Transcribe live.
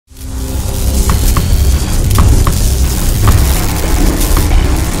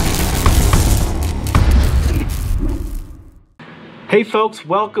Hey folks,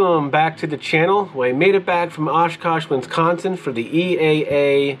 welcome back to the channel. Well, I made it back from Oshkosh, Wisconsin for the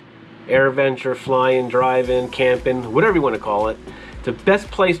EAA AirVenture flying, driving, camping, whatever you want to call it. It's the best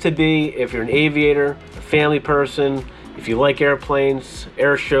place to be if you're an aviator, a family person, if you like airplanes,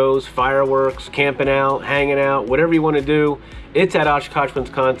 air shows, fireworks, camping out, hanging out, whatever you want to do. It's at Oshkosh,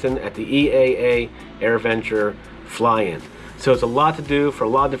 Wisconsin at the EAA AirVenture fly-in. So it's a lot to do for a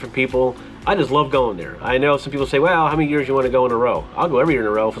lot of different people. I just love going there. I know some people say, well, how many years you want to go in a row? I'll go every year in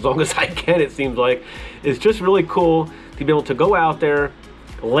a row for as long as I can, it seems like. It's just really cool to be able to go out there,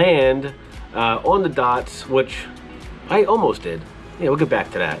 land on the dots, which I almost did. Yeah, we'll get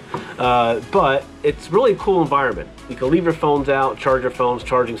back to that. But it's really a cool environment. You can leave your phones out, charge your phones,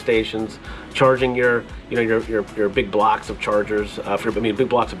 charging stations, charging your big blocks of chargers, big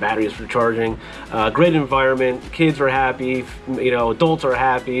blocks of batteries for charging. Great environment. Kids are happy. Adults are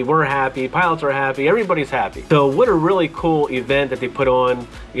happy. We're happy. Pilots are happy. Everybody's happy. So what a really cool event that they put on.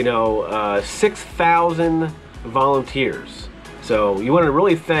 6,000 volunteers. So you want to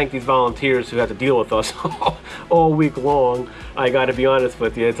really thank these volunteers who have to deal with us all week long. I got to be honest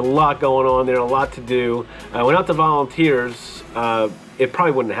with you. It's a lot going on there, a lot to do. Without the volunteers, it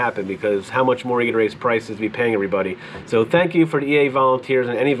probably wouldn't happen because how much more you could raise prices to be paying everybody. So thank you for the EA volunteers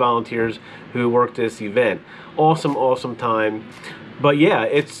and any volunteers who worked this event. Awesome, awesome time. But yeah,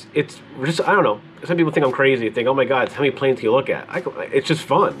 it's just, I don't know. Some people think I'm crazy. Think, oh my God, how many planes can you look at? It's just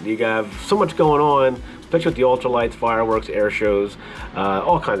fun. You have so much going on, especially with the ultralights, fireworks, air shows,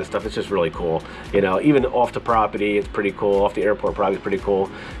 all kinds of stuff. It's just really cool. Even off the property, it's pretty cool. Off the airport property, it's pretty cool.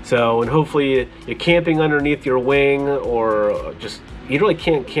 So, and hopefully you're camping underneath your wing, or just, you really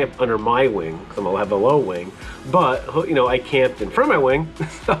can't camp under my wing because I'm gonna have a low wing. But I camped in front of my wing,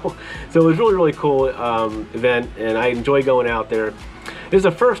 so it was really, really cool event, and I enjoy going out there. This is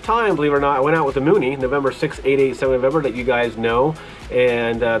the first time, believe it or not, I went out with the MOONEY, November 6887 November, that you guys know.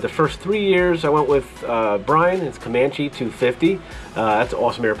 And the first 3 years I went with Brian, it's Comanche 250. That's an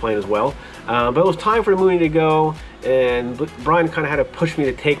awesome airplane as well. But it was time for the MOONEY to go, and Brian kind of had to push me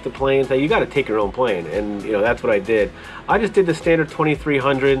to take the plane. Say, you got to take your own plane, and that's what I did. I just did the standard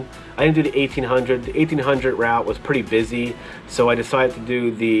 2300. I didn't do the 1800. The 1800 route was pretty busy, so I decided to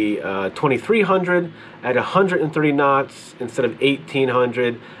do the 2300 at 130 knots instead of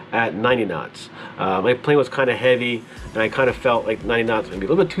 1800 at 90 knots. My plane was kind of heavy, and I kind of felt like 90 knots was going to be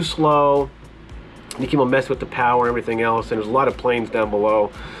a little bit too slow. You keep on messing with the power and everything else, and there's a lot of planes down below.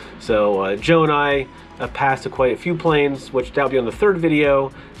 So Joe and I passed to quite a few planes, which that'll be on the third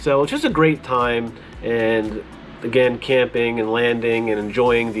video. So it's just a great time, and again, camping and landing and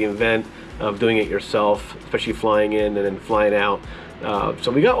enjoying the event of doing it yourself, especially flying in and then flying out.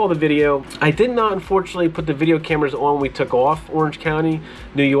 So we got all the video. I did not, unfortunately, put the video cameras on when we took off Orange County,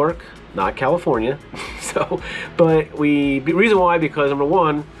 New York, not California. But the reason why, because number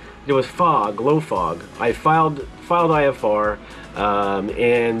one, there was fog, low fog. I filed IFR,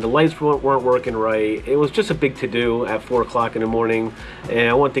 and the lights weren't working right. It was just a big to-do at 4 o'clock in the morning, and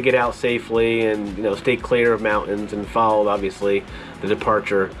I wanted to get out safely and stay clear of mountains, and followed obviously the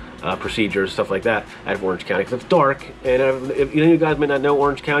departure procedures, stuff like that at Orange County, because it's dark. And you guys may not know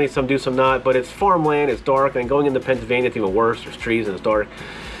Orange County, some do, some not, but it's farmland, it's dark, and going into Pennsylvania it's even worse. There's trees and it's dark.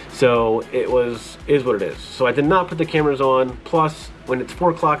 So it is what it is. So I did not put the cameras on. Plus, when it's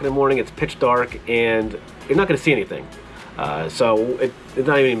 4 o'clock in the morning, it's pitch dark, and you're not going to see anything. So it's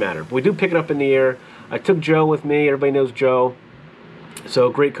not even matter. But we do pick it up in the air. I took Joe with me. Everybody knows Joe. So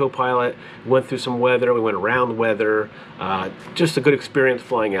great co-pilot. Went through some weather. We went around weather. Just a good experience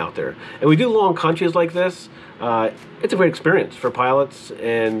flying out there. And we do long countries like this. It's a great experience for pilots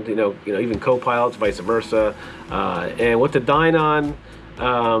and even co-pilots, vice versa. And with the Dynon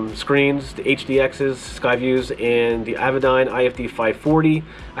screens, the HDXs, SkyViews, and the Avidyne IFD 540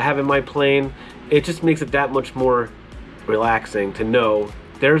 I have in my plane, it just makes it that much more relaxing to know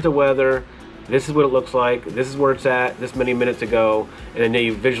there's the weather, this is what it looks like, this is where it's at, this many minutes ago, and then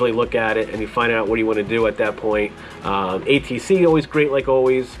you visually look at it and you find out what you want to do at that point. ATC, always great like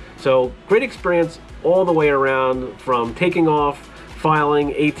always. So great experience all the way around, from taking off,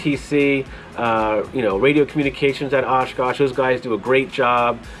 filing, ATC, radio communications at Oshkosh. Those guys do a great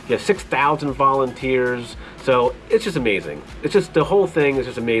job. You have 6,000 volunteers. So it's just amazing. It's just, the whole thing is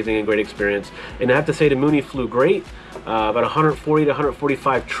just amazing and great experience. And I have to say the MOONEY flew great. About 140 to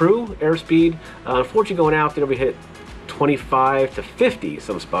 145 true airspeed. Unfortunately, going out there, we hit 25 to 50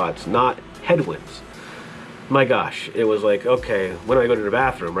 some spots, not headwinds. My gosh, it was like, okay, when do I go to the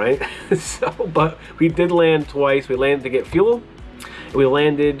bathroom, right? But we did land twice. We landed to get fuel. We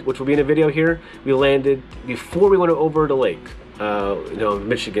landed, which will be in a video here, we landed before we went over the lake,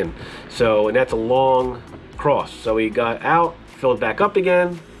 Michigan. So, and that's a long cross. So we got out, filled back up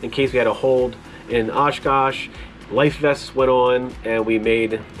again in case we had a hold in Oshkosh. Life vests went on, and we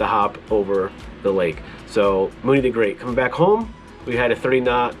made the hop over the lake. So Mooney did great. Coming back home, we had a 30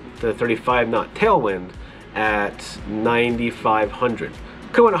 knot to 35 knot tailwind at 9,500.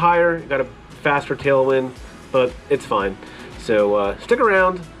 Could went higher, got a faster tailwind, but it's fine. So stick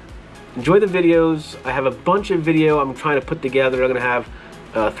around, enjoy the videos. I have a bunch of video I'm trying to put together. I'm gonna have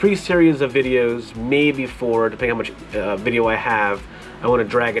 3 series of videos, maybe 4, depending how much video I have. I want to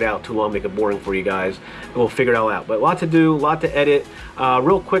drag it out too long, make it boring for you guys, and we'll figure it all out. But a lot to do, a lot to edit.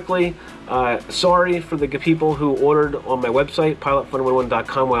 Real quickly, sorry for the people who ordered on my website,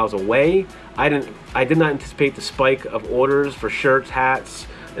 pilotfun101.com, while I was away. I did not anticipate the spike of orders for shirts, hats,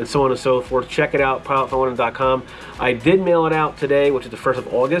 and so on and so forth. Check it out, pilotfun101.com. I did mail it out today, which is the 1st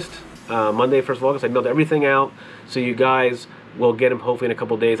of August, Monday, 1st of August. I mailed everything out, so you guys will get them hopefully in a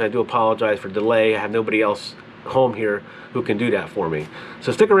couple days. I do apologize for delay. I have nobody else home here who can do that for me.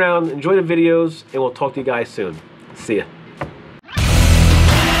 So stick around, enjoy the videos, and we'll talk to you guys soon. See ya.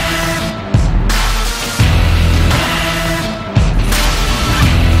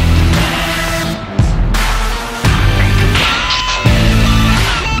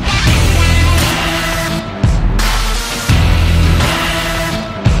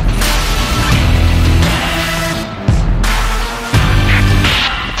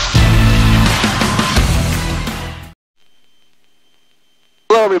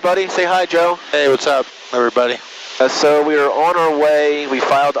 Hello everybody, say hi Joe. Hey, what's up everybody? So we are on our way. We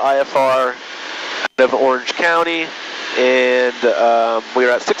filed IFR out of Orange County, and we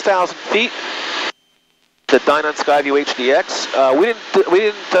are at 6,000 feet. The Dynon SkyView HDX. We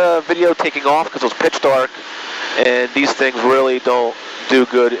didn't video taking off because it was pitch dark, and these things really don't do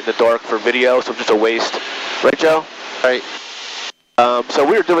good in the dark for video, so it's just a waste. Right, Joe? Right. So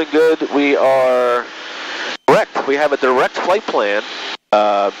we are doing good. We are direct. We have a direct flight plan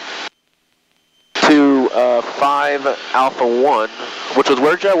to 5 Alpha 1, which was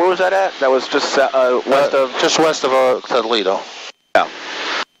where, Joe? Where was that at? That was just west of Toledo. Yeah.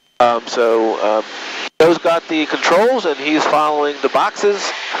 Joe's got the controls, and he's following the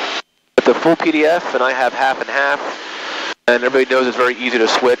boxes with the full PDF, and I have half and half. And everybody knows it's very easy to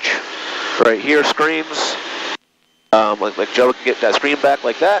switch. Right here, screens. Like Joe can get that screen back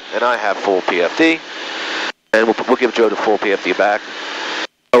like that, and I have full PFD. And we'll give Joe the full PFD back.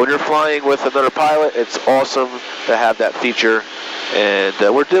 When you're flying with another pilot, it's awesome to have that feature. And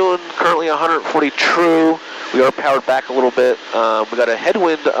we're doing currently 140 true. We are powered back a little bit. We got a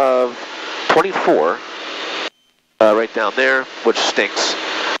headwind of 24 right down there, which stinks.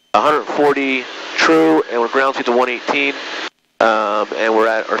 140 true, and we're ground speed to 118. And we're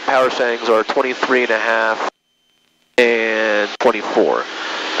at, our power settings are 23.5 and 24.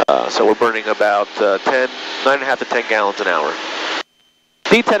 So we're burning about 9.5 to 10 gallons an hour.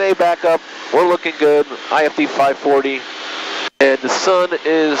 D10A backup, we're looking good. IFD 540, and the sun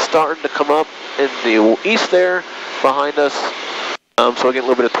is starting to come up in the east there behind us. So we're getting a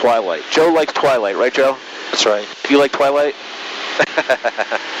little bit of twilight. Joe likes twilight, right, Joe? That's right. You like twilight?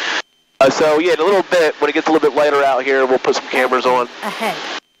 So yeah, in a little bit, when it gets a little bit lighter out here, we'll put some cameras on. Ahead.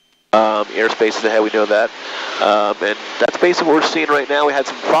 Airspace is ahead, we know that. And that's basically what we're seeing right now. We had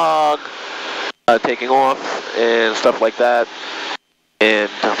some fog taking off and stuff like that.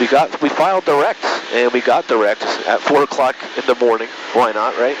 And we filed direct, and we got direct at 4 o'clock in the morning. Why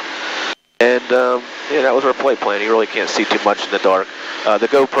not, right? And yeah, that was our flight plan. You really can't see too much in the dark. The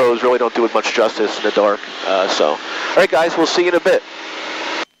GoPros really don't do it much justice in the dark. All right, guys, we'll see you in a bit.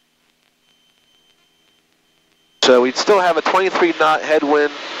 So we still have a 23 knot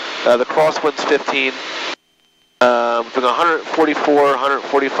headwind. The crosswind's 15. Doing 144,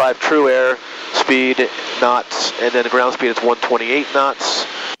 145 true air speed knots, and then the ground speed is 128 knots.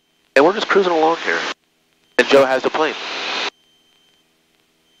 And we're just cruising along here. And Joe has the plane.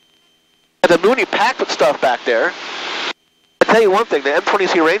 And the Mooney packed with stuff back there. I tell you one thing, the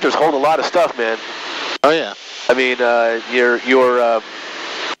M20C Rangers hold a lot of stuff, man. Oh yeah. I mean, your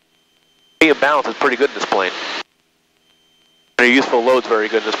being balance is pretty good in this plane. And your useful load's very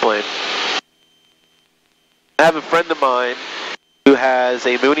good in this plane. I have a friend of mine who has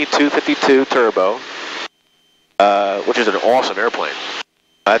a Mooney 252 turbo, which is an awesome airplane.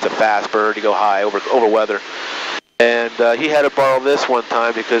 That's a fast bird. You go high over weather. And he had to borrow this one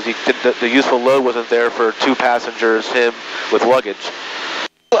time because the useful load wasn't there for 2 passengers, him with luggage.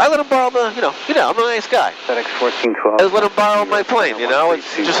 So I let him borrow the, you know, I'm a nice guy. FedEx 1412. I just let him borrow my plane, you know.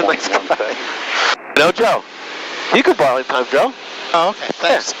 It's just a nice guy. You know, Joe. You could borrow anytime, Joe. Oh, okay.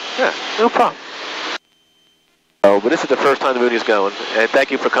 Thanks. Yeah, no problem. Oh, but this is the first time the Mooney's going, and thank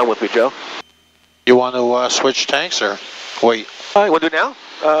you for coming with me, Joe. You want to switch tanks or wait? You want to do it now?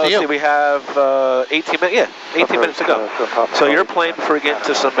 Let's you. see, we have 18 minutes. Yeah, 18 minutes to go. So you're playing before we get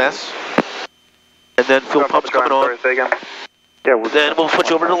into some mess. And then fuel pump's coming on. Yeah, Then we'll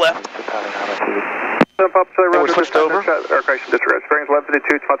switch over to the left. And we're switched over. Or correction, disregard. Bearings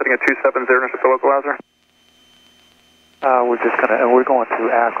 1152, spotting at 270, intercept the localizer. We're going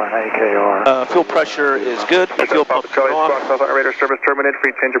to Akron, AKR. Fuel pressure is good. Fuel pump coming off. Radar service terminated.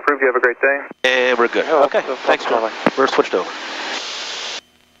 Free change approved. You have a great day. And we're good. Okay, thanks, John. We're switched over.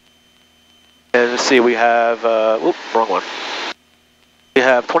 And let's see, we have, whoop, wrong one. We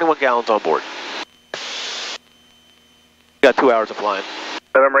have 21 gallons on board. We got 2 hours of flying.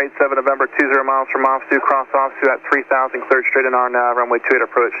 November 87, November 20 miles from Ofsu, cross Ofsu at 3000, cleared straight in RNAV, runway 28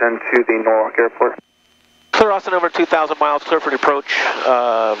 approach into the Norwalk Airport. Clear Austin over 2,000 miles, clear for the approach,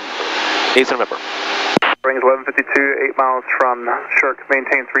 8th November. Bearings 1152, 8 miles from Shirk,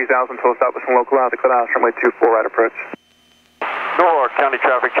 maintain 3000 until established and local out, clear out, runway 24 right approach. Norwalk County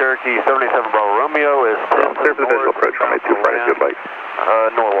traffic, Cherokee 77 Bravo Romeo is clear for the visual approach, runway 25 if you'd like.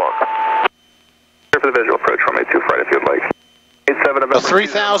 Norwalk. Clear for the visual approach, runway 25 if you'd like. 87 November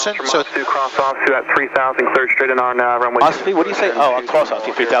 3,000, so cross Ofsu at 3000, cleared straight in RNAV, runway. Osfi, what do you say? Oh, on cross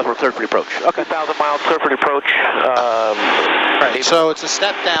Osfi, 3,000, we're clear for the approach. Okay. 2,000 miles, clear for the approach. right, so it's a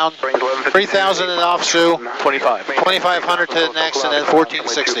step down. 3,000 at Ofsu, 25. 2,500 to the next, and then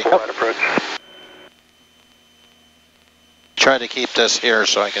 1460. Try to keep this here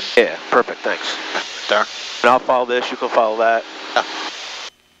so I can. Yeah, perfect, thanks. There. And I'll follow this, you can follow that. Yeah.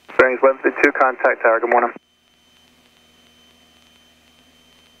 Bearings 1152, contact tower, good morning.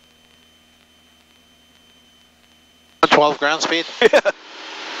 On 12 ground speed? Yeah.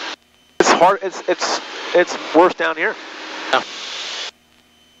 It's hard, it's worse down here. Yeah.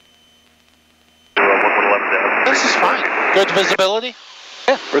 This is fine. Good visibility?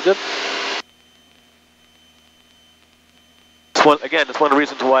 Yeah, we're good. It's one, again, it's one of the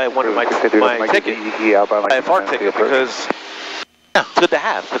reasons why I wanted my ticket, IFR ticket, because it's good to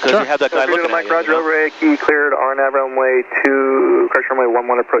have, because you have that guy looking at you. Roger, over AE, cleared RNAV runway 2, correction runway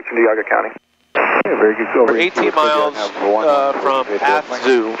 11 approach into Yaga County. Yeah, very good. We're 18 miles from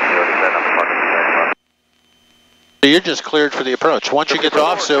Athzu. So you're just cleared for the approach. Once you get to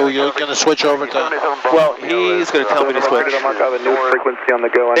Ofsu, you're going to switch over to. Well, he's going to tell me to switch. Frequency on the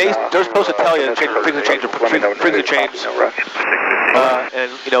go. They're supposed to tell you frequency change.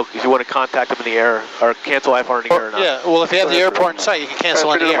 And you know, if you want to contact them in the air or cancel IFR in the air or not. Yeah. Well, if you have the airport in sight, you can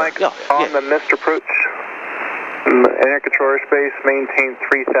cancel in the air. On the missed approach. Air controller space, maintain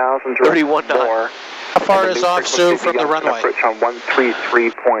 3000 to 31 more. How far is Ofsu from the runway? Approach on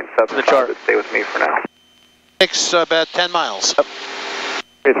 133.75. Stay with me for now. Takes about 10 miles.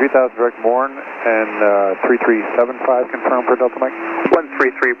 Okay, 3000 direct Morn and 3375 confirmed for Delta Mike.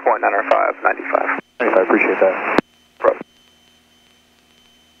 133.95, 95. 95, appreciate that.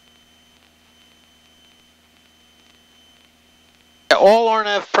 Yeah, all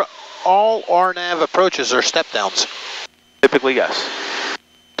RNAV approaches are step downs. Typically, yes.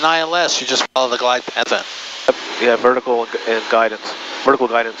 In ILS, you just follow the glide path then. Yeah, vertical and guidance. Vertical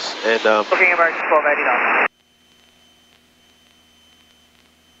guidance and. Looking emergency 1289.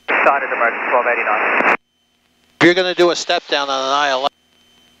 Started emergency 1289. If you're going to do a step down on an ILS,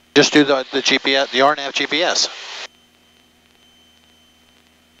 just do the GPS, the RNAV GPS.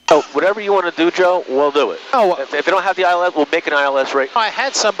 So whatever you want to do, Joe, we'll do it. Oh, if they don't have the ILS, we'll make an ILS rate. I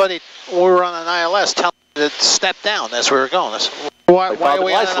had somebody when we were on an ILS tell me to step down as we were going. Why are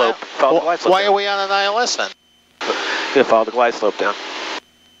we on why are we on an ILS then? Yeah, follow the glide slope down.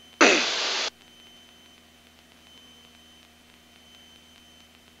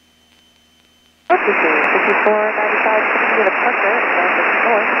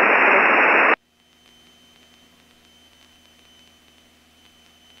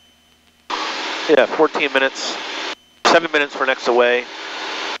 Yeah, 14 minutes, 7 minutes for next away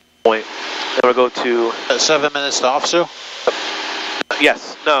point. Then we'll go to 7 minutes to Ofsu.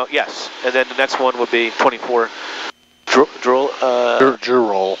 Yes, and then the next one would be 24. Droll. Droll.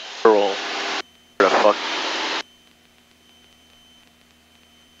 What the fuck?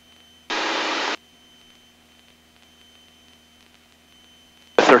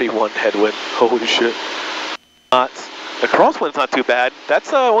 .31 headwind. Holy shit. Knots. The crosswind's not too bad.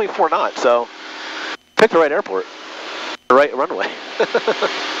 That's only 4 knots, so pick the right airport. The right runway.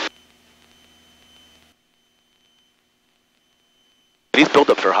 These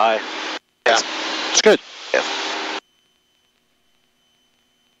buildups are high. Yeah, it's good. Yeah.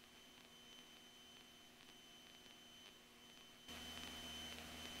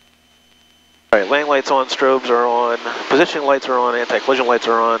 All right, landing lights on, strobes are on, positioning lights are on, anti-collision lights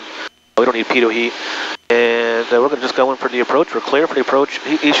are on. We don't need pitot heat. And we're going to just go in for the approach. We're clear for the approach.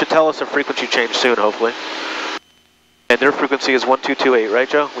 He should tell us a frequency change soon, hopefully. And their frequency is 1228, right,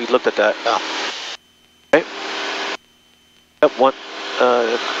 Joe? We looked at that. Yeah. Okay. Yep,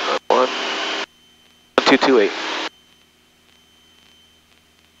 1228.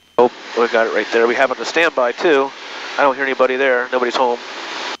 Oh, we got it right there. We have it on the standby, too. I don't hear anybody there. Nobody's home.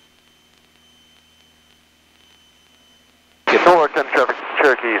 Door 10 traffic,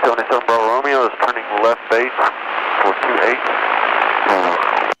 Cherokee 77 Bravo Romeo is turning left base for 28.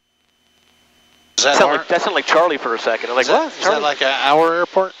 That sounded like Charlie for a second. I'm like, what? Is that like our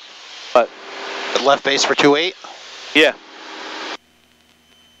airport? What? The left base for 28? Yeah.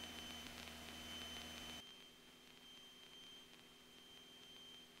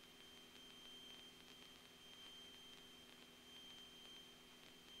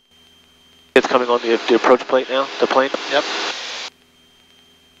 It's coming on the approach plate now, the plane? Yep.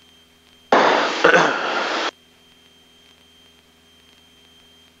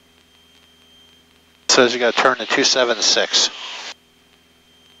 Says you got to turn to 276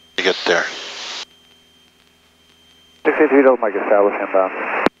 to get there. 682 Delta Mike established inbound.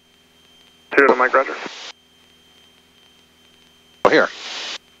 2 to Mike, roger. Oh, here.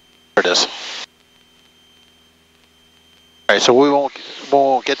 There it is. All right, so we won't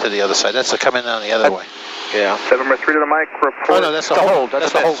get to the other side. That's coming down the other way. Yeah. 7-3 to the mic, report. Oh, no, that's the hold.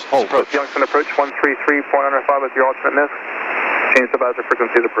 That's the hold. Approach. Youngstown approach, 133.95 with your alternate miss. Change the visor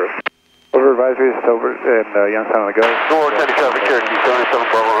frequency is approved. Over advisory is over in Youngstown on the go. Door 10 traffic, Cherokee 77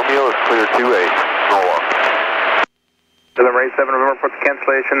 Bravo Romeo is clear 28. Norwalk. November 87, November reports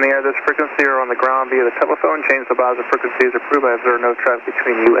cancellation in the air. This frequency or on the ground via the telephone. Change the visor frequency is approved. I observe no traffic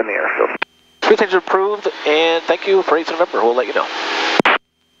between you and the airfield. Two things are approved, and thank you for 8th November. We'll let you know.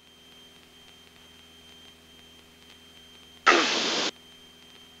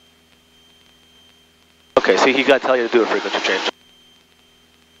 Okay, see, he got to tell you to do a frequency change.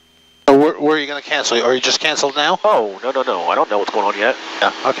 So where are you going to cancel? Or you just canceled now? Oh, no. I don't know what's going on yet.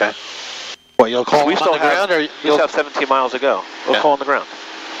 Yeah, okay. What, you'll call we him still on the ground? Or we still have 17 miles to go. We'll call on the ground.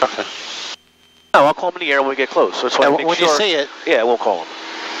 Okay. No, I'll call him in the air when we get close. So Yeah, when you see it. Yeah, we'll call him.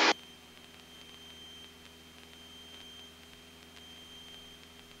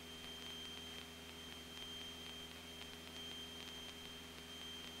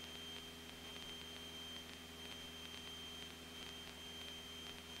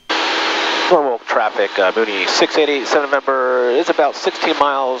 Norwalk traffic, Mooney 6887 November is about 16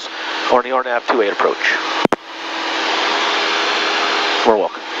 miles on the RNAV 28 approach.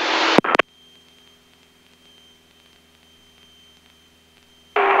 Norwalk.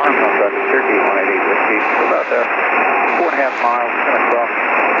 Cherokee 188 Whiskey, about 4.5 miles, going to cross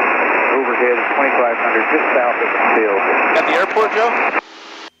overhead 2500 just south of the field. At the airport, Joe?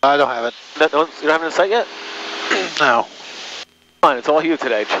 I don't have it. No, you don't have it in sight yet? No. Fine, it's all you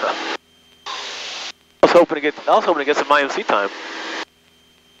today, Joe. I was hoping to get some IMC time.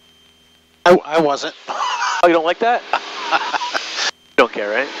 I wasn't. Oh, you don't like that? You don't care,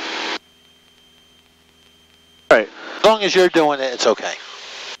 right? All right. As long as you're doing it, it's okay.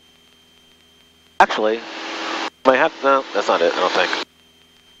 Actually, might have, no, that's not it, I don't think.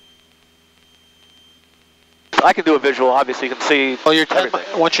 I can do a visual, obviously you can see. Well, you're 10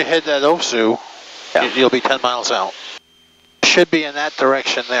 once you hit that OSU, you'll be 10 miles out. Should be in that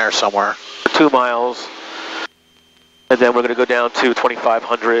direction there somewhere. 2 miles. And then we're going to go down to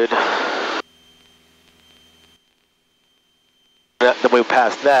 2500. Then we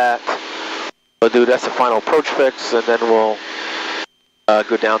pass that. That's the final approach fix, and then we'll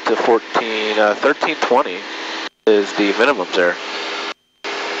go down to 1320 is the minimums there.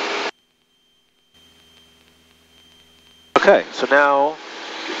 Okay, so now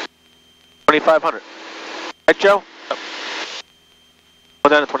 2500. Right, Joe? Yep. Go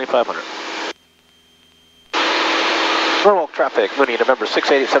down to 2500. Norwalk traffic, Mooney, November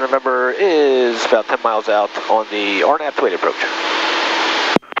 6887 November is about 10 miles out on the RNAV 28 approach.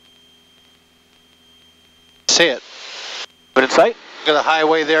 See it. Good in sight? Got a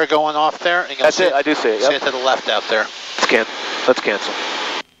highway there going off there. That's it, I do see it. Yep. See it to the left out there. Let's cancel.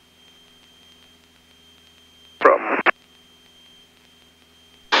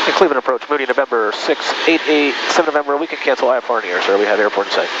 And Cleveland approach, Mooney, November 6887 November. We can cancel IFR in here, sir. We have airport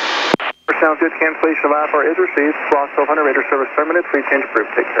in sight. Sounds good. Cancellation of IFR is received. Loss 1200, radar service terminated. Free change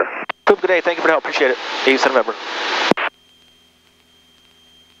approved. Take care. Good day. Thank you for the help. Appreciate it. 87 November.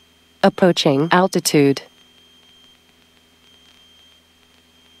 Approaching altitude.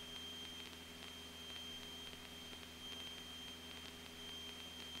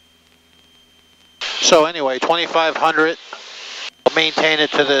 So anyway, 2500. maintain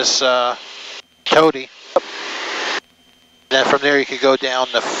it to this toady. Then from there you could go down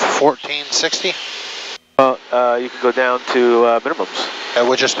to 1460. You can go down to minimums.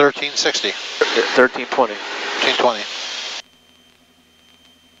 Which is 1360. 1320. 1320.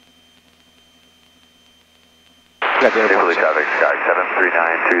 Got the airport. Traffic, Sky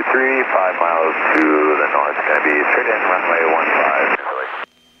 73923, 5 miles to the north. Going to be straight in, runway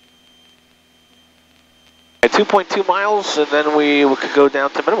 15. At 2.2 miles, and then we could go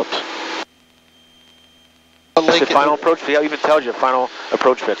down to minimums. That's the final approach. Yeah, even tells you final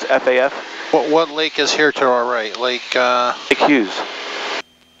approach fix. FAF. What lake is here to our right? Lake Hughes.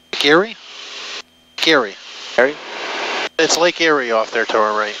 Lake Erie? Erie. Erie? It's Lake Erie off there to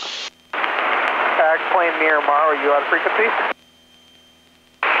our right. Plane Miramar, are you out of frequency?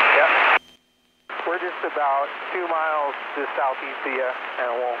 Yep. We're just about 2 miles to southeast of you,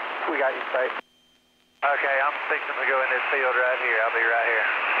 and we got you sight. Okay, I'm fixing to go in this field right here. I'll be right here.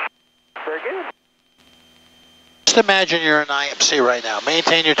 Very good. Just imagine you're in IMC right now.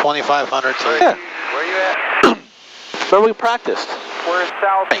 Maintain your 2500. Yeah. Where you at? Where we practiced. We're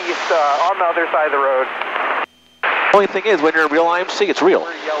southeast, on the other side of the road. Only thing is, when you're in real IMC, it's real.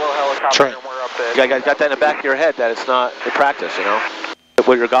 We're a yellow helicopter, Right. and we're up there. You got that in the back of your head that it's not the practice, you know,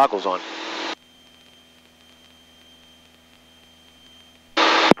 with your goggles on.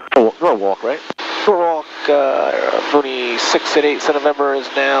 You're a walk, right? You're a walk. Mooney 6887 November is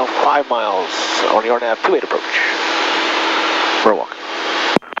now 5 miles on the RNAV 28 approach. We're a walk.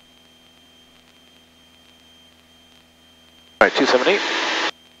 All right, 278.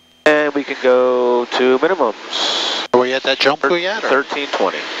 And we can go to minimums. Are we at that jump to yet?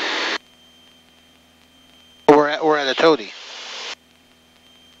 1320. We're at a toady.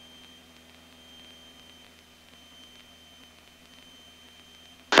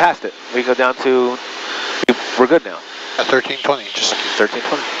 Past it. We go down to. We're good now. At 1320. Just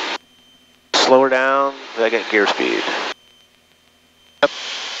 1320. Slow her down. I get gear speed. Yep.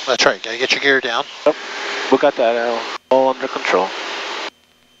 That's right. Gotta get your gear down. Yep. We got that all under control.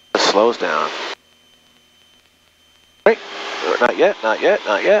 It slows down. Right. Not yet. Not yet.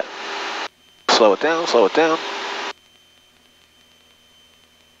 Not yet. Slow it down. Slow it down.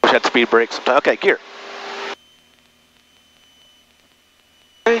 Wish I had speed brakes sometime. Okay, gear.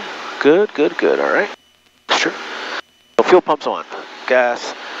 Okay. Good. Good. Good. All right. Sure. So fuel pumps on.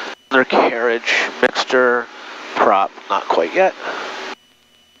 Gas. Undercarriage. Mixture. Prop. Not quite yet.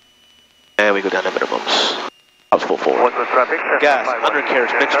 And we go down to minimums. House full forward. What's the traffic? Gas,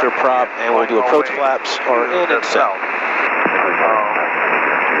 undercarriage, mixture, prop, and we'll do approach flaps or in and south.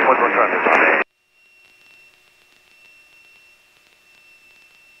 What's the traffic?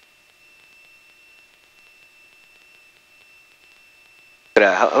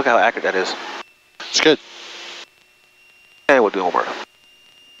 Look how accurate that is. It's good. And we'll do one more.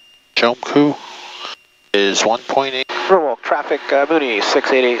 Jump coup is 1.8. Riverwalk traffic, Mooney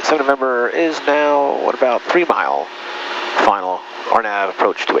 6887 November is now, what about 3 mile final RNAV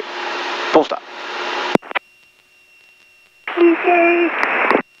approach to it. Full stop.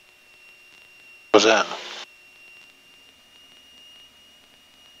 What was that?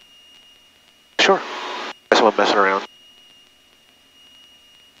 Sure. Guess I'm messing around.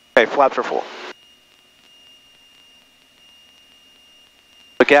 Okay, flaps are full.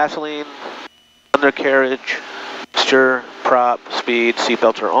 The gasoline, undercarriage, mixture, prop, speed,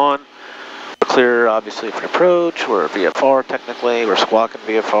 seatbelts are on. We're clear, obviously, for approach. We're VFR, technically. We're squawking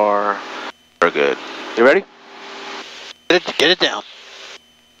VFR. We're good. You ready? Get it down.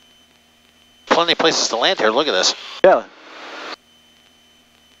 Plenty of places to land here. Look at this. Yeah.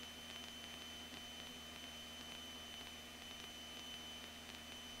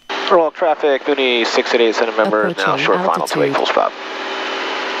 Roll traffic, Mooney 6887 November is now short final to a full stop.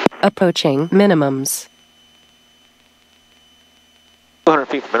 Approaching minimums. 200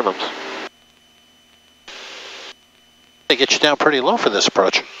 feet for minimums. They get you down pretty low for this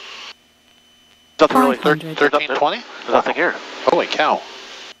approach. Nothing really. 1320? There's nothing here. Holy cow.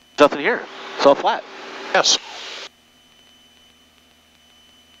 Nothing here. It's all flat. Yes.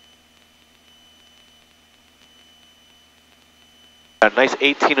 A nice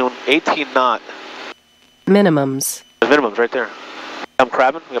 18 knot. Minimums. The minimum's right there. I'm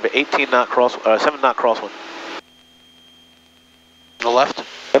crabbing. We have an 18 knot cross, 7 knot crosswind. On the left?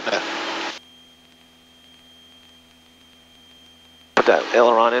 Yep. Yeah. Put that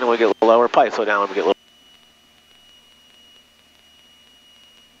aileron in and we get a little lower. Probably slow down when we get a little.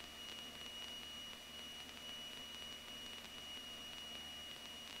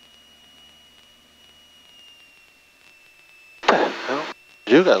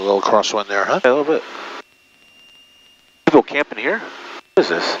 You got a little crosswind there, huh? A little bit. People camping here? What is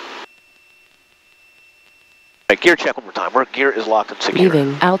this? Alright, gear check one more time. Our gear is locked and secure.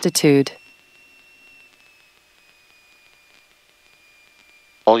 Leaving altitude.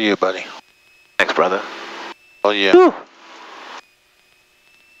 All you, buddy. Thanks, brother. All you. Whew.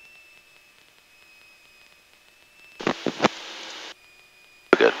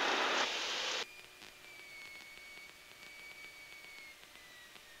 Good.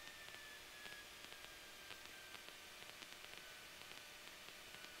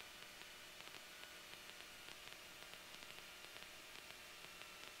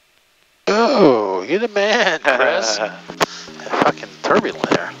 Oh, you're the man, Chris. Fucking turbulent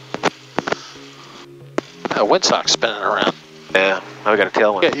there. Windsock spinning around. Yeah, now we got a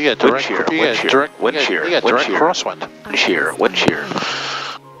tailwind. You got direct, wind shear. You got direct crosswind. Wind shear.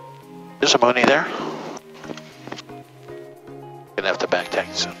 There's a Mooney there. Gonna have to back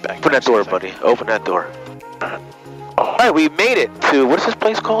taxi. Open that door, buddy. Open that door. Alright, we made it to, what is this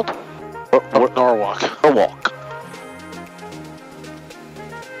place called? Norwalk. Norwalk.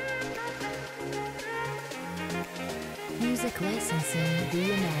 Music licensing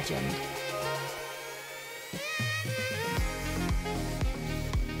reimagined.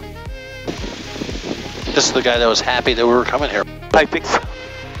 This is the guy that was happy that we were coming here. I think so.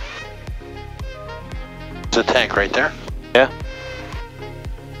 There's a tank right there. Yeah.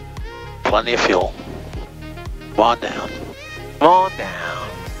 Plenty of fuel. Come on down. Come on down.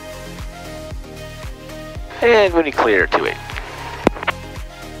 And when you clear to it.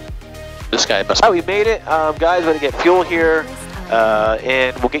 This guy must. Oh, we made it. Guys, we're going to get fuel here.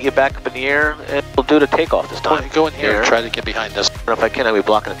 And we'll get you back up in the air. And we'll do the takeoff this time. Go in here and try to get behind us. I don't know if I can. I'll be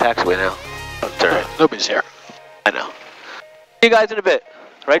blocking the taxiway now. It's all right. Nobody's here. I know. See you guys in a bit.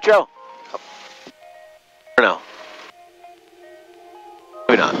 Right, Joe? Or no?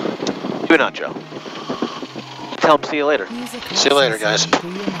 Maybe not. Maybe not, Joe. Tell them see you later. See you later, guys.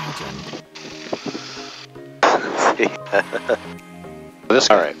 This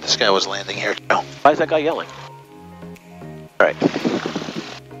guy was landing here. No. Why is that guy yelling? All right.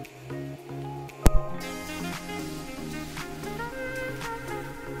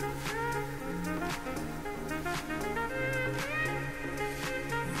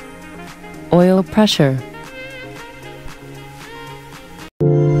 Oil pressure.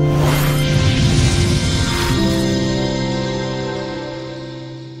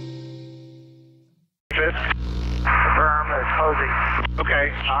 Confirm, it's closing. Okay,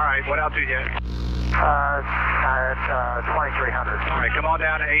 alright, what altitude yet? 2300. Alright, come on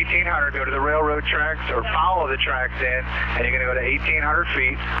down to 1800, go to the railroad tracks, or follow the tracks in, and you're going to go to 1800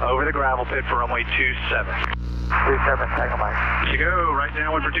 feet over the gravel pit for runway 27. 27, tango mic. You go, right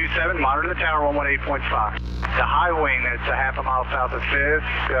downwind for 27, monitor the tower 118.5. The high wing that's a half a mile south of 5th,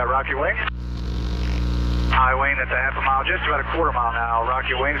 Rocky Wing. High wing that's a half a mile, just about a quarter mile now.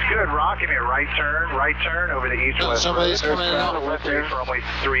 Rocky wings, good. Rock, give me a right turn over the east-west. Somebody's coming in off the left there. Runway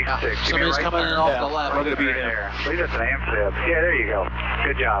 36. Somebody's coming in off the left. We're going to be there. I believe that's an amphib. Yeah, there you go.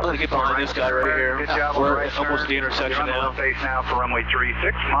 Good job. I'm going to get behind this guy right here. Good job. We're almost at the intersection now. You're on the left face now for runway 36.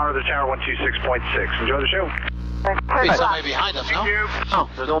 Monitor the tower 126.6. Enjoy the show. There's somebody behind us, no? Oh,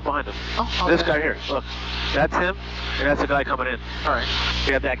 there's no one behind us. Oh, okay. This guy here. Look, that's him, and that's the guy coming in. All right.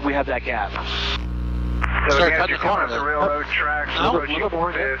 We have that gap. So start again, cutting if the you corner come on the there. railroad tracks, No, approaching a little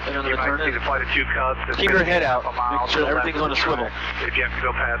more. this, And I'm you gonna might turn see in. the flight of two cubs. Keep your head out. A mile Make sure to the everything's left on a of the swivel. track. If you have to go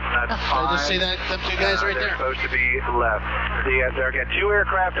past, that's fine. I just see them two guys right They're there. supposed to be left. They're getting two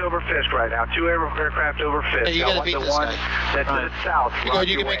aircraft over Fisk right now. Two aircraft over Fisk. Hey, you gotta beat the this one guy. that's to the south.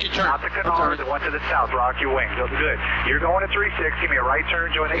 You can make your turn. Not the Canard, the one to the south. Rock your wing. Good. You're going to 36. Give me a right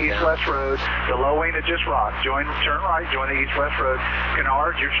turn. Join the east-west road. The low wing that just rocked. Turn right. Join the east-west road.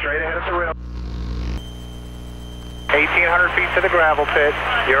 Canard, you're straight ahead of the rail. 1,800 feet to the gravel pit.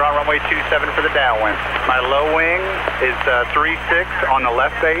 You're on runway 27 for the downwind. My low wing is 36 on the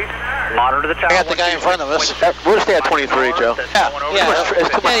left base. Monitor the tower. I got the guy in front of us. We'll stay at 23, Joe.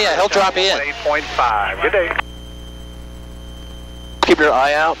 Yeah, he'll drop you in. 8.5. Good day. Keep your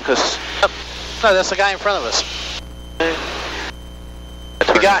eye out, because... No, that's the guy in front of us.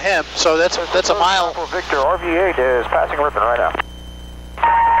 We got him, so that's a mile. Victor, RV8 is passing Ripon right now.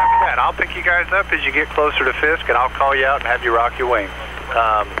 And I'll pick you guys up as you get closer to Fisk, and I'll call you out and have you rock your wing.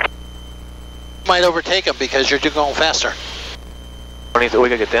 Might overtake him because you're going faster. We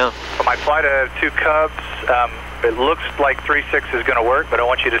gotta get down. For my flight of two Cubs, it looks like 36 is going to work, but I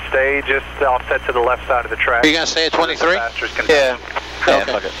want you to stay just offset to the left side of the track. Are you going to stay at 23? Yeah. Okay.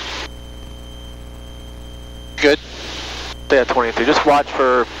 Fuck it. Good. Stay at 23. Just watch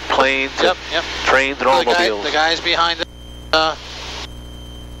for planes, Yep. trains, and automobiles. The guy's behind us.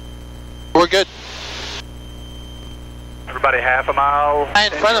 We're good. Everybody half a mile.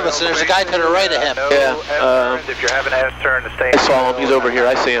 In front of us, there's a guy to the right of him. Yeah. If you're having an S-turn to stay. I saw him. He's over here.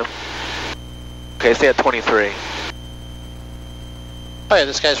 I see him. Okay, stay at 23. Oh yeah,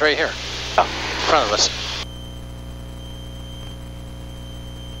 this guy's right here. Oh. In front of us.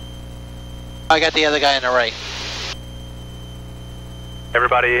 I got the other guy on the right.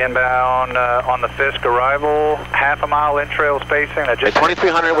 Everybody inbound on the Fisk arrival, half a mile in trail spacing. At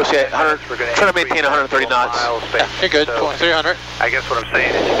 2300, we'll say 100. Try to maintain 130 knots. Yeah, you're good. So 2300. I guess what I'm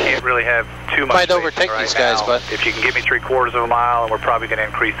saying is you can't really have too much. Might overtake these guys, but if you can give me 3/4 of a mile, and we're probably going to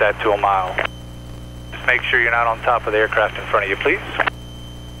increase that to a mile. Just make sure you're not on top of the aircraft in front of you, please.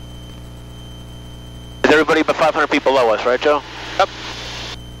 Is everybody but 500 feet below us, right, Joe? Yep.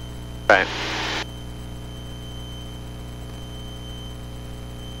 Right.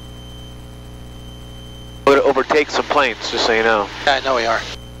 We're going to overtake some planes, just so you know. Yeah, I know we are.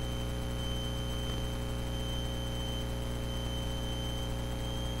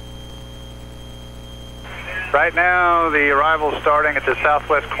 Right now, the arrival is starting at the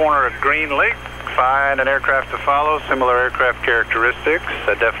southwest corner of Green Lake. Find an aircraft to follow, similar aircraft characteristics.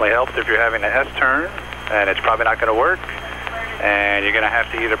 That definitely helps if you're having an S-turn, and it's probably not going to work. And you're going to have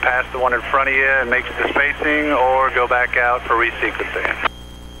to either pass the one in front of you and make the spacing, or go back out for resequencing.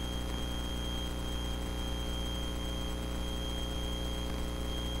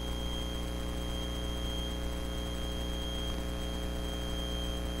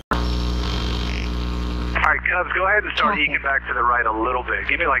 All right, Cubs, go ahead and start eking back to the right a little bit.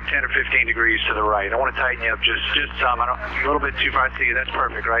 Give me like 10 or 15 degrees to the right. I want to tighten you up just some. A little bit too far. I see you. That's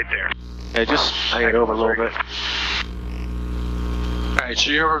perfect right there. Yeah, just I get over a little bit. All right,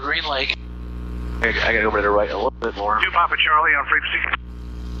 so you're over Green Lake. I got over to the right a little bit more. 2 Papa Charlie on frequency.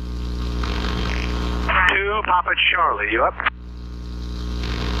 2 Papa Charlie, you up?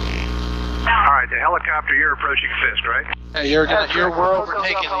 All right, the helicopter, you're approaching Fisk, right? Yeah, we're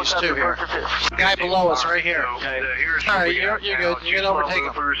overtaking these two here. The guy below us right here. All right, you're good. You can overtake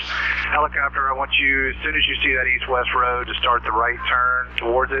him. Helicopter, I want you, as soon as you see that east-west road, to start the right turn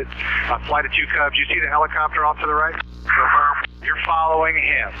towards it. Flight of 2 Cubs, you see the helicopter off to the right? You're following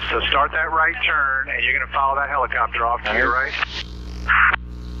him, so start that right turn, and you're going to follow that helicopter off to your right.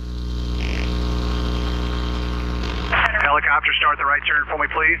 Helicopter, start the right turn for me,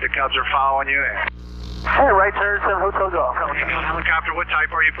 please. The Cubs are following you in. Hey, right turn, 7 Hotel Golf. Helicopter, what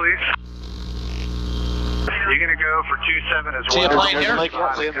type are you, please? You're going to go for 27 as well. See a plane here?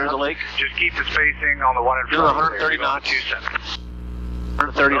 There's a lake. Just keep the spacing on the one in front of you. 130 knots. 27.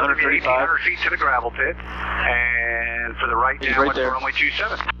 130, 135. 100 feet to the gravel pit. And for the right He's now, right there. runway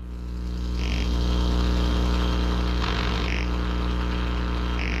 27.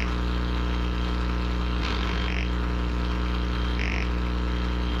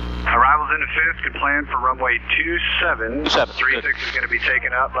 Arrivals into Fisk and plan for runway 27. 36 is going to be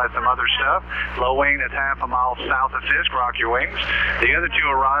taken up by some other stuff. Low wing that's half a mile south of Fisk, rock your wings. The other 2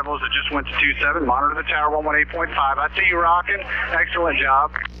 arrivals that just went to 27, monitor the tower 118.5. I see you rocking. Excellent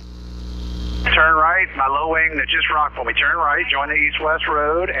job. Turn right, my low wing that just rocked for me. Turn right, join the east-west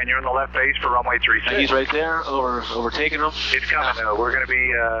road, and you're in the left base for runway 36. He's right there, overtaking him. It's coming though. We're going to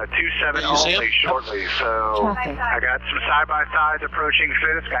be 27 only shortly. So I got some side-by-sides approaching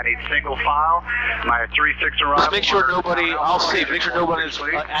Fisk. I need single file. My 36 arrival. Just make sure nobody, I'll see, make sure nobody's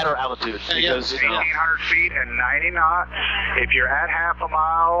at our altitude. Because, 1,800 feet and 90 knots. If you're at half a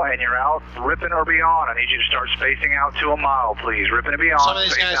mile and you're out ripping or beyond, I need you to start spacing out to a mile, please. Ripping and beyond. Some of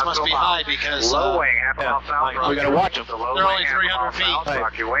these guys must be high because low wing, half a mile south. We got to watch them. They're only 300 feet.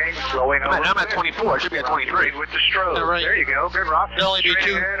 Rock your wings, low wing over. I'm at 24. It should be at 23. With the strobe. Right. There you go. Good rock. They'll only be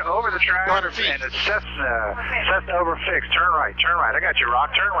over the track. 200 feet. And it's Cessna over fixed. Turn right. Turn right. I got you,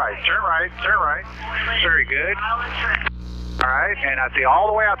 Rock. Turn right. Turn right. Turn right. Very good. All right, and I see all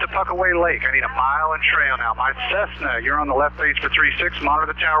the way out to Puckaway Lake. I need a mile and trail now. My Cessna, you're on the left base for 36.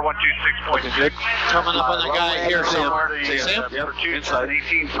 Monitor the tower 126.6. Coming up on the guy here somewhere. See him? For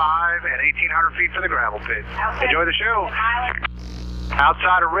 18.5 and 1,800 feet for the gravel pit. Enjoy the show.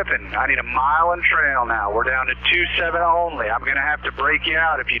 Outside of Ripon, I need a mile and trail now. We're down to 27 only. I'm going to have to break you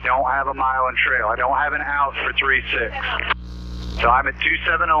out if you don't have a mile and trail. I don't have an out for 36. So I'm at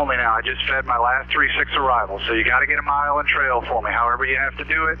 27 only now. I just fed my last 36 arrivals. So you got to get a mile and trail for me. However you have to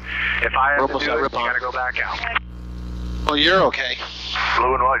do it. If I have to do it, you got to go back out. Well, you're okay.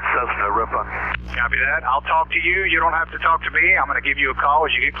 Blue and white Cessna, Ripon. Copy that. I'll talk to you. You don't have to talk to me. I'm going to give you a call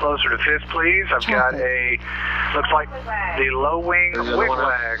as you get closer to Fisk, please. I've got a, looks like the low wing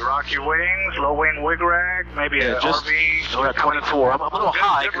wig-rag. Rock your wings, low wing wig-rag, maybe a RV. We're at 24. I'm a little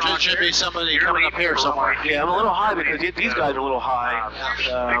high. There should be somebody coming up here somewhere. Yeah, I'm a little high because these guys are a little high.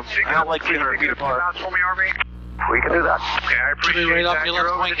 I don't like 300 feet apart. For me, RV. We can do that. Okay, I appreciate right that. off your You're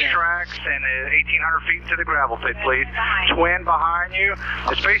left over wing the here. tracks and 1,800 feet into the gravel pit, please. Twin behind you.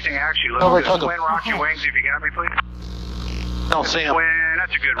 The spacing actually looks good. Twin, rock your wings if you got me, please. Don't see him. Twin,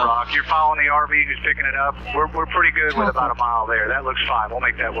 that's a good rock. You're following the RV who's picking it up. We're pretty good with about a mile there. That looks fine. We'll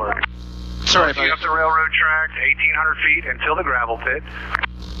make that work. Sorry, You buddy. up the railroad tracks, 1,800 feet until the gravel pit.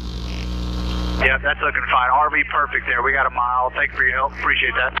 Yeah, that's looking fine. RV perfect there. We got a mile. Thank you for your help.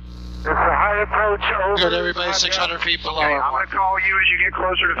 Appreciate that. It's a high approach over. Good, everybody 600 feet below. Okay, I'm going to call you as you get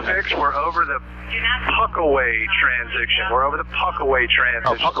closer to fix. We're over the Puckaway transition. We're over the Puckaway transition.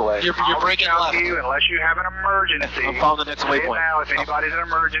 Oh, Puckaway. You're breaking I'll reach out left. to you unless you have an emergency. I'm following the next Say it waypoint. now. If anybody's an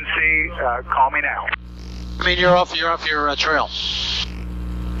emergency, call me now. I mean, you're off your trail.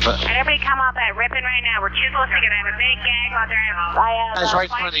 Everybody come off that ripping right now. We're too close to get. I have a big gang out there. I have That's right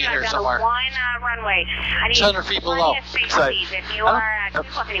in front of you here somewhere. One runway. I need 600 feet below. plenty of space, please. If you are too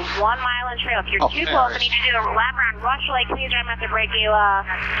close, I need 1 mile in trail. If you're too close, I need you to do a lap around Rush Lake, please, or I'm going to have to break you.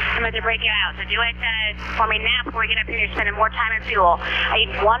 I'm going to have to break you out. So do it for me now before we get up here. You're spending more time in fuel. I need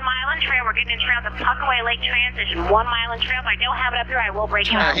 1 mile in trail. We're getting in trail at the Puckaway Lake transition. 1 mile in trail. If I don't have it up here, I will break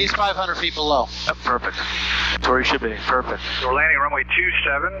you out. He's 500 feet below. Perfect. That's where he should be. Perfect. We're landing runway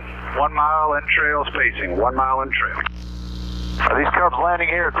 27. 1 mile in trail spacing. 1 mile in trail. Are these Cubs landing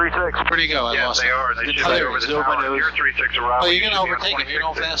here at 36? Where'd he go? I Yeah, lost they him. are. They should Oh, be there over he the is. tower. You're 36 arrival. Oh, you're You going to should be on overtake him. You're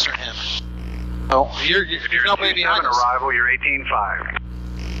going 26. faster than him. Oh, you're nobody behind us. Arrival, you're 18.5.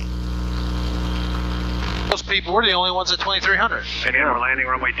 Those people, we're the only ones at 2,300. And then we're landing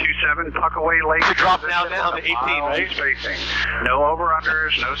runway 27, Puckaway Lake. Should drop down to 18, right? Spacing. No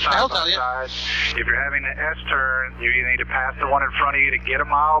over-unders, no I'll tell you. side-by-sides. If you're having the S-turn, you either need to pass the one in front of you to get a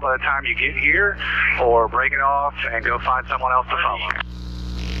mile by the time you get here, or break it off and go find someone else to follow.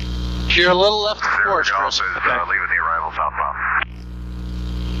 You're a little left of course, Chris. Leaving the arrival southbound.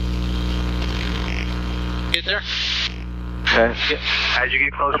 Get there? Okay. As you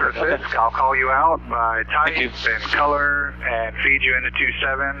get closer to Fisk, I'll call you out by type you. and color and feed you into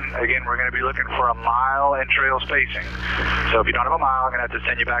 27. Again, we're going to be looking for a mile and trail spacing. So if you don't have a mile, I'm going to have to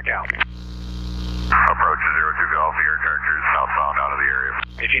send you back out. Approach 02 Golf, air characters southbound out of the area.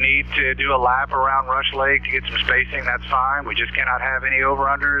 If you need to do a lap around Rush Lake to get some spacing, that's fine. We just cannot have any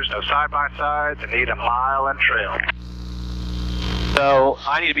over-unders, no side-by-sides, and need a mile and trail. So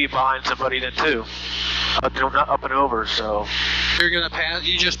I need to be behind somebody then too. Not up and over, so. You're going to pass,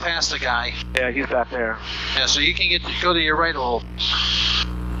 you just passed the guy. Yeah, he's back there. Yeah, so you can go to your right a little.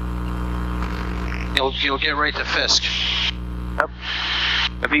 You'll get right to Fisk. Yep.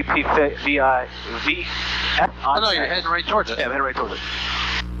 VF. Oh no, you're heading right towards it. Yeah, I'm heading right towards it.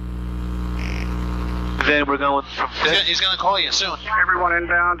 Then we're going from Fisk. He's going to call you soon. Everyone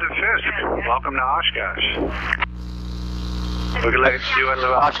inbound to Fisk. Welcome to Oshkosh. We're going to do a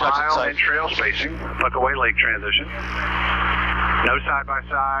mile and trail spacing, Puckaway Lake transition. No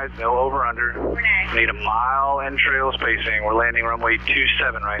side-by-sides, no over-under. Need a mile and trail spacing. We're landing runway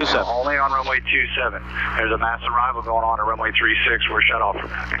 27 right now. Only on runway 27. There's a mass arrival going on at runway 36. We're shut off from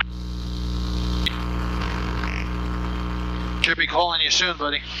that. Should be calling you soon,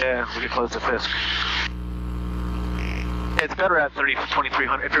 buddy. Yeah, we get close to Fisk. It's better at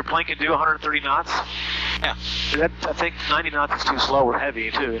 2,300. If your plane can do 130 knots, yeah. I think 90 knots is too slow or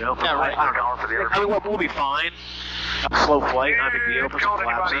heavy too, you know? Yeah, right. I don't know. I mean, we'll be fine. A slow flight, not a big deal. Put some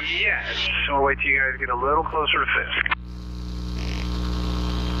flaps in. Yes. So we'll wait till you guys get a little closer to Fisk.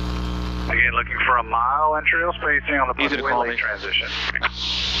 Again, looking for a mile and trail spacing on the Puckaway Lake transition.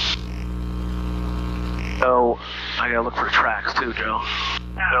 So I gotta look for tracks too, Joe.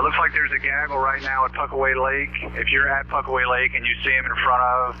 So it looks like there's a gaggle right now at Puckaway Lake. If you're at Puckaway Lake and you see him in front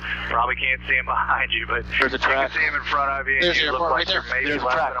of, probably can't see him behind you, but there's a track. you can see him in front of you. There's and you look like you're maybe there's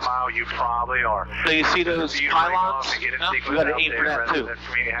less tracks. than a mile. You probably are. So you see those pylons? We gotta aim for that too.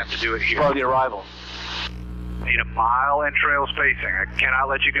 For me to have to do it here. For the arrival. Need a mile and trail spacing. I cannot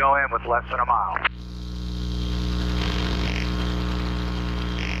let you go in with less than a mile.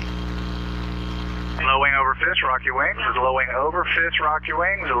 Low wing over Fisk, rock your wings. There's a low wing over Fisk, rock your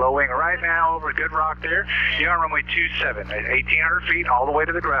wings. A low wing right now over good rock there. You're on runway 27 at 1,800 feet all the way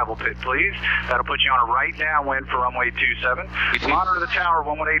to the gravel pit, please. That'll put you on a right downwind for runway 27. Monitor the tower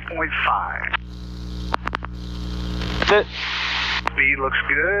 118.5. That's it. Speed looks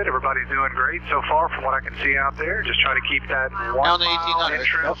good. Everybody's doing great so far from what I can see out there. Just try to keep that 1 mile in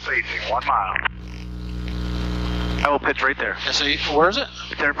trail spacing, 1 mile. I will pitch right there. Yeah, so where is it?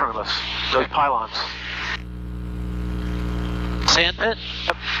 Right there in front of us. Those pylons. Sand pit?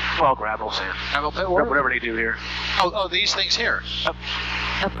 Yep. Well, gravel, sand. Gravel pit? Whatever they do here. Oh, these things here. Yep.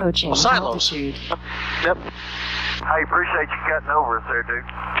 Approaching silos. altitude. Yep. I appreciate you cutting over us there, dude.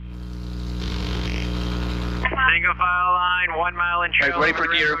 Single file line, 1 mile in trail. Ready for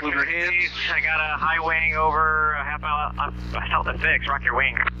gear, move your hands. I got a high wing over a half mile, south of 6, rock your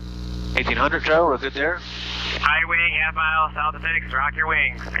wing. 1800, Joe, we're good there? High wing, half mile, south of 6, rock your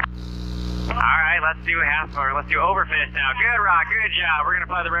wings. Alright, let's do overfist now. Good, Rock, good job. We're going to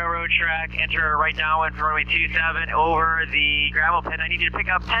fly the railroad track, enter right downwind for runway 27 over the gravel pit. I need you to pick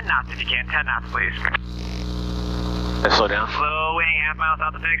up 10 knots if you can. 10 knots, please. Let's slow down. Slow wing, half mile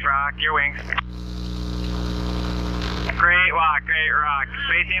south of 6, rock your wings. Great walk, great rock.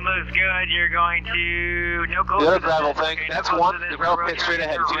 Spacing looks good. You're going to the other gravel thing. That's one. The gravel pit straight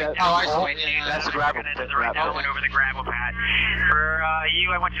ahead. See that? Oh, I see. That's the gravel pit. Right downwind over the gravel pad. For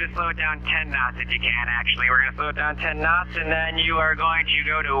you, I want you to slow it down 10 knots if you can. Actually, we're going to slow it down 10 knots, and then you are going to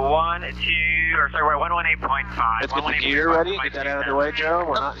go to 118.5. Let's get the gear ready. Get that out of the way, Joe.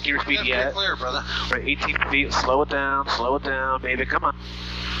 We're not gear speed yet. Clear, brother. We're at 18 feet. Slow it down, baby. Come on.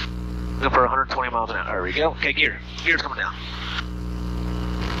 Go for 120 miles an hour. There we go. Okay, gear. Gear's coming down.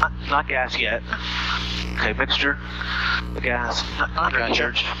 Not gas yet. Okay, mixture. The gas. Not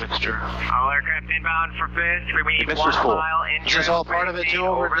recharge. Mixture. All aircraft inbound for FIST. We need 1 mile in. Is this all part of it too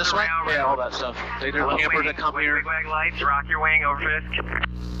over this way? Yeah, all that stuff. They're campers that come here. Wig lights, rock your wing over FIST.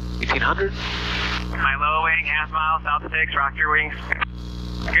 1800. My low wing, half mile, south of 6, rock your wings.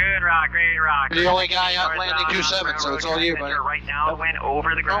 Good, Rock, great, Rock. You're the only guy out landing 27, so it's all you, buddy. Right now, went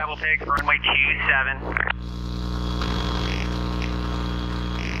over the gravel pit for runway 27.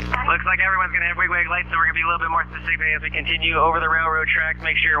 Looks like everyone's going to have wig lights, so we're going to be a little bit more specific as we continue over the railroad track.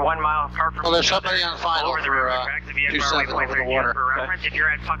 Make sure you're 1 mile apart from there's somebody on final over the railroad track to be at 27 over the water. For reference, if you're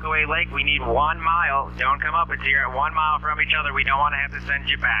at Puckaway Lake, we need 1 mile. Don't come up until you're at 1 mile from each other. We don't want to have to send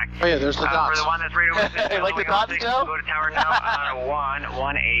you back. Oh yeah, there's the dots. For the one that's right over there, like the dots, Joe? Go to tower now on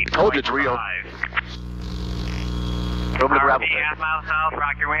 118.5. Told you it's real. Over the gravel pit. Half mile south,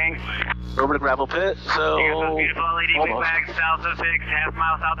 rock your wings. Over the gravel pit, so... Here's those beautiful LED wingbags, south of 6, half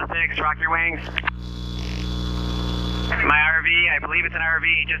mile south of 6, rock your wings. My RV, I believe it's an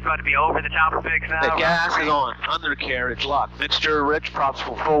RV, just about to be over the top of 6 now. The gas is on, under carriage, locked. Mixture, rich, props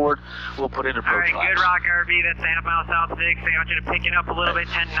full forward. We'll put in approach lights. All right, good, Rock RV, that's the half mile south 6. I want you to pick it up a little bit,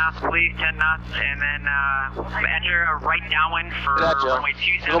 10 knots, please, 10 knots, and then enter a right downwind for runway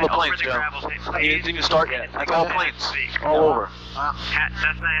 27 over planes, the gravel pit, He please. didn't even start yet. That's all planes, all over.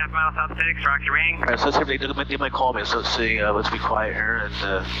 Cessna, half mile south 6, rock your wing. All right, so let's see if they might call me, so let's see, let's be quiet here, and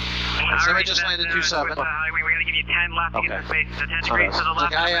so we just landed 27. We gotta give you 10 left to get the space. So 10 degrees to the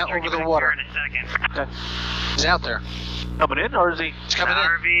left. The guy out over the water. In a second. Okay. He's out there. Coming in, or is he? He's coming in.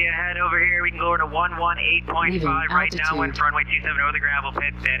 RV ahead over here. We can go over to 118.5 right now. Wind for runway 27 over the gravel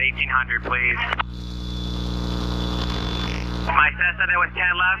pit at 1800, please. My Cessna, there was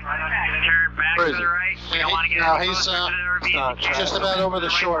 10 left. Turn back to the right. We don't want to get he's just about over the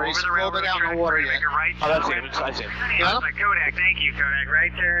shore. He's a little bit out in the water yet. Oh, that's him. I see him. Yeah, Kodak, thank you, Kodak.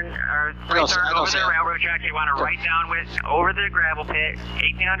 Right turn, right turn over the railroad track. You want to right down with over the gravel pit,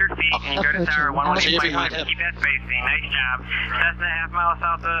 1,800 feet, and you go to tower 118.5. Keep that spacing. Nice job. Cessna, half mile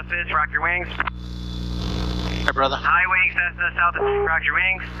south of FIST. Rock your wings. Hey, brother. High wing, Cessna, south of FIST. Rock your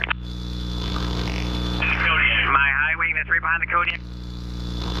wings. My high wing, that's right behind the Kodiak.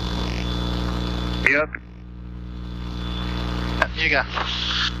 Yep. You go.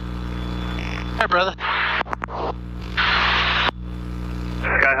 Hey, brother.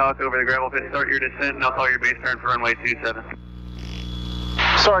 Skyhawk over the gravel pit, start your descent, and I'll call your base turn for runway 27.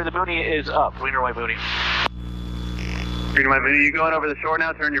 Sorry, the Mooney is up. Green or white Mooney? Green and white Mooney, you going over the shore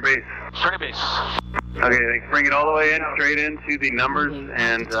now? Turn your base. Turn your base. Okay, thanks. Bring it all the way in, straight into the numbers,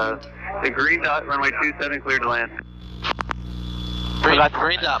 and the green dot, runway 27, cleared to land. Green dot,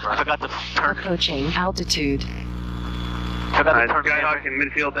 bro. I forgot to turn. Approaching altitude. Forgot to turn. Skyhawk in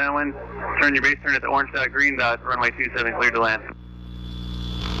midfield downwind. Turn your base turn at the orange dot, green dot, runway 27, cleared to land.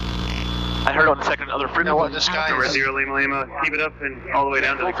 I heard on the second other frequency. You know what, this guy Number is... 0 Lima Lima. Keep it up and all the way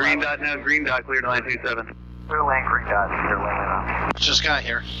down to the green dot now. Green dot, cleared to land 27. We'll land green dot, 0 Lima. What's this guy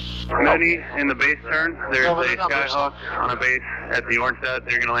here? Mooney in the base turn. There's a Skyhawk on a base at the orange dot.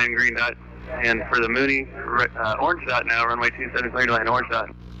 They're going to land green dot. And for the Mooney, orange dot now, runway 27, clear to land orange dot.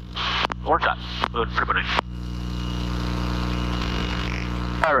 Orange dot. Moon, pretty Mooney.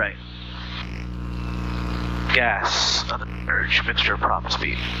 All right. Gas on the urge, mixture, prop,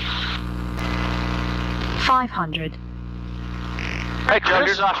 speed. 500. Hey, Joe,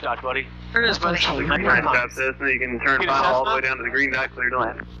 here's Oshkosh, buddy. Here it is, buddy. Nice stop, Cessna. You can turn final all the way down to the green dot, clear to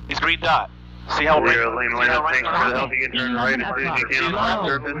land. He's green dot. See how right? 0 Lima Lima. Thanks for the help. You can turn right as soon as you can on the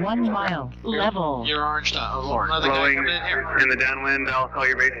surface. 1 mile. Level. You're orange dot. Another guy Blowing coming in here. in the downwind, I'll call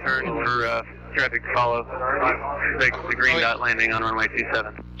your base turn for traffic to follow. Expect the green dot landing on runway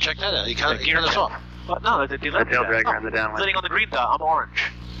 27. Check that out. He cut us off. What? No, the tail drag around the downwind. Sitting on the green dot, I'm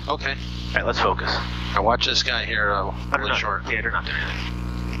orange. Okay. Alright, let's focus. Now watch this guy here, really short. Yeah, they're not doing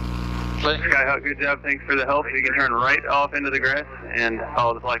anything. Skyhawk, good job. Thanks for the help. You can turn right off into the grass and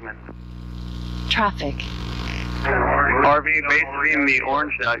follow the flagman. Traffic. RV, base beam the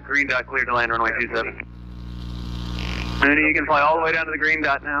orange dot, green dot clear to land runway 27. Mooney, you can fly all the way down to the green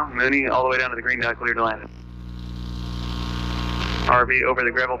dot now. Mooney, all the way down to the green dot clear to land. RV over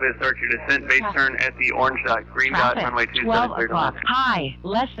the gravel pit, start your descent, base turn at the orange dot, green dot, runway 27 clear to land. High,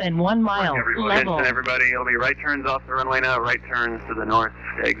 less than 1 mile, level. Attention everybody, it'll be right turns off the runway now, right turns to the north,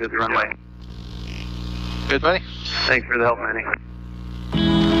 exit the runway. Good, buddy. Thanks for the help, Mooney.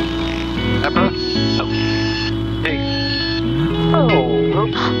 Emperor? Hey. Oh,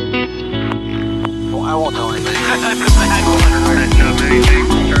 oops. Well, I won't tell anybody. Nice job, Mooney. Thanks.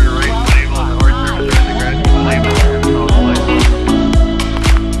 Turn right, label, the horse surface, the grass, label, all the lights.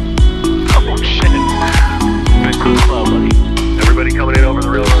 Oh shit. Nice and slow, buddy. Everybody coming in over the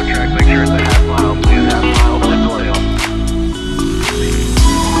railroad track, make sure it's a half mile, please, half mile, lift sail.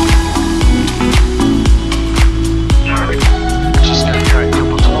 This guy here,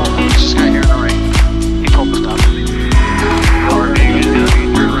 this guy here on the right. He told me to stop. RV, you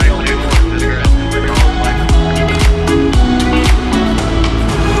turn right, label, to the grass, and all the lights.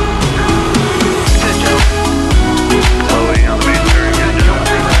 That's it, Joe. Slowing on the base turn, good job.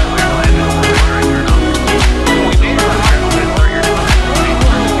 Clear to land, right turn off. Green dot, clear to land.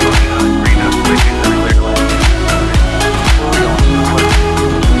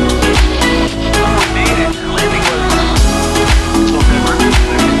 We made it. Landing was November.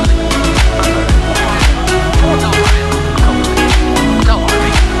 Tell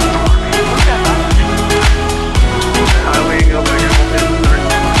Army. Highway over the gravel pit, start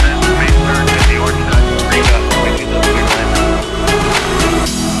descent, base turn at the orange dot, green dot, runway 27 clear to land.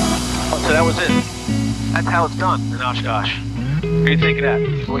 Oh, so that was it. That's how it's done in Oshkosh. What do you think of that?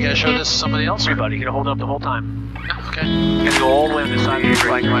 We gotta show this to somebody else? Everybody, you're gonna hold it up the whole time. Okay. You're gonna go all the way on this side of the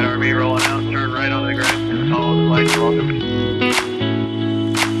Flag line RV rolling out, turn right onto the grass and follow the flag.